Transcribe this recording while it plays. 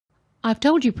I've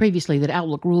told you previously that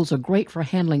Outlook rules are great for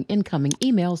handling incoming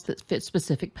emails that fit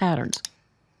specific patterns.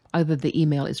 Either the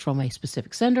email is from a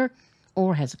specific sender,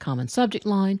 or has a common subject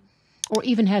line, or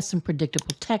even has some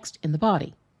predictable text in the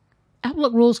body.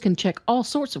 Outlook rules can check all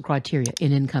sorts of criteria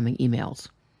in incoming emails.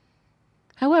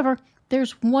 However,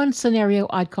 there's one scenario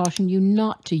I'd caution you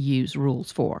not to use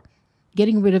rules for: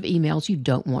 getting rid of emails you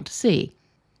don't want to see,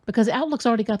 because Outlook's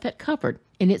already got that covered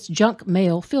in its junk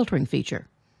mail filtering feature.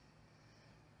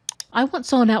 I once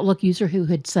saw an Outlook user who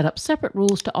had set up separate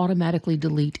rules to automatically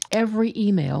delete every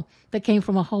email that came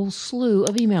from a whole slew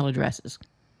of email addresses.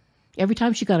 Every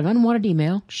time she got an unwanted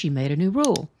email, she made a new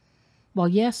rule. While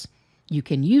yes, you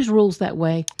can use rules that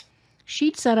way,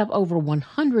 she'd set up over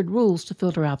 100 rules to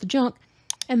filter out the junk,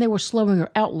 and they were slowing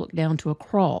her Outlook down to a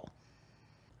crawl.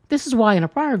 This is why in a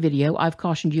prior video I've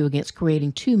cautioned you against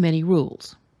creating too many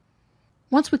rules.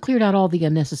 Once we cleared out all the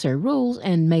unnecessary rules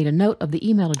and made a note of the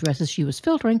email addresses she was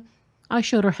filtering, I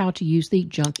showed her how to use the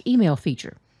junk email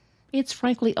feature. It's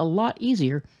frankly a lot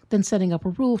easier than setting up a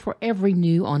rule for every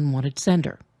new unwanted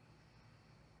sender.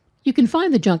 You can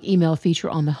find the junk email feature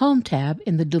on the Home tab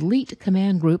in the Delete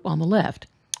command group on the left.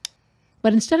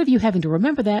 But instead of you having to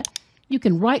remember that, you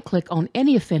can right-click on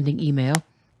any offending email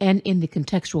and in the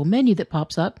contextual menu that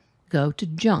pops up, go to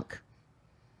Junk.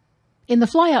 In the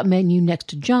flyout menu next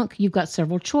to Junk, you've got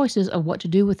several choices of what to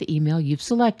do with the email you've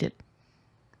selected.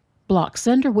 Block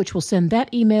Sender, which will send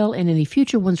that email and any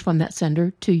future ones from that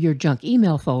sender to your junk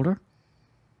email folder.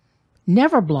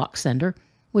 Never Block Sender,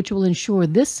 which will ensure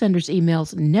this sender's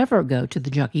emails never go to the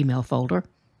junk email folder.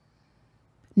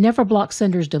 Never Block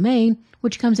Sender's domain,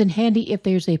 which comes in handy if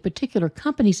there's a particular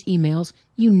company's emails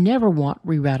you never want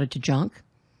rerouted to junk.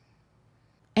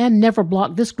 And Never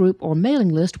Block this group or mailing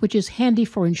list, which is handy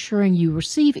for ensuring you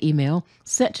receive email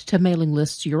set to mailing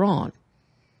lists you're on.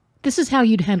 This is how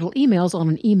you'd handle emails on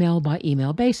an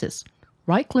email-by-email basis.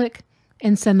 Right-click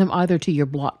and send them either to your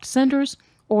blocked senders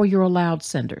or your allowed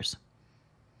senders.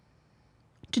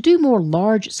 To do more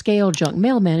large-scale junk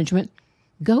mail management,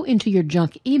 go into your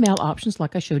junk email options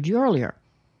like I showed you earlier.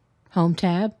 Home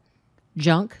tab,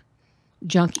 Junk,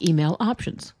 Junk Email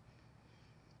Options.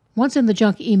 Once in the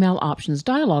Junk Email Options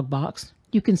dialog box,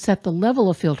 you can set the level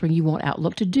of filtering you want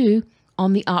Outlook to do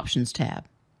on the Options tab.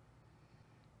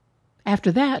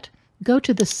 After that, go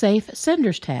to the Safe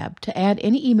Senders tab to add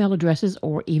any email addresses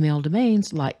or email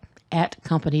domains like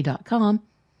 @company.com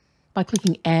by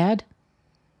clicking Add,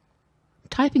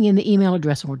 typing in the email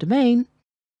address or domain,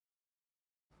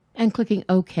 and clicking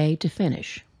OK to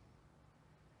finish.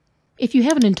 If you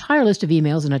have an entire list of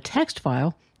emails in a text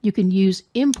file, you can use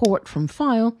Import from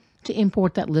File to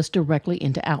import that list directly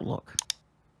into Outlook.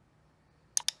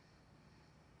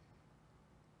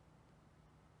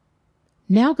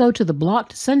 Now go to the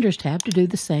Blocked Senders tab to do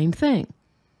the same thing.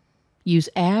 Use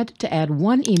Add to add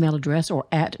one email address or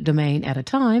 @domain at a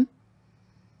time,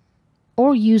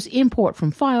 or use Import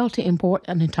from File to import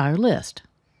an entire list.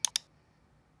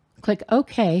 Click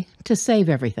OK to save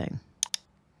everything.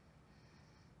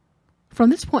 From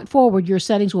this point forward, your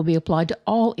settings will be applied to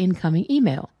all incoming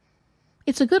email.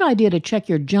 It's a good idea to check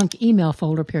your junk email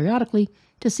folder periodically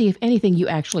to see if anything you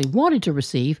actually wanted to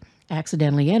receive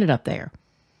accidentally ended up there.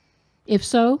 If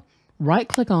so,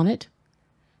 right-click on it,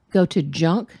 go to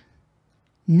Junk,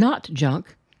 Not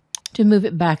Junk, to move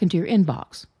it back into your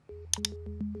inbox.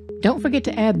 Don't forget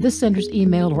to add this sender's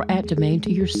email or @domain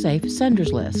to your Safe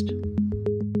Senders list.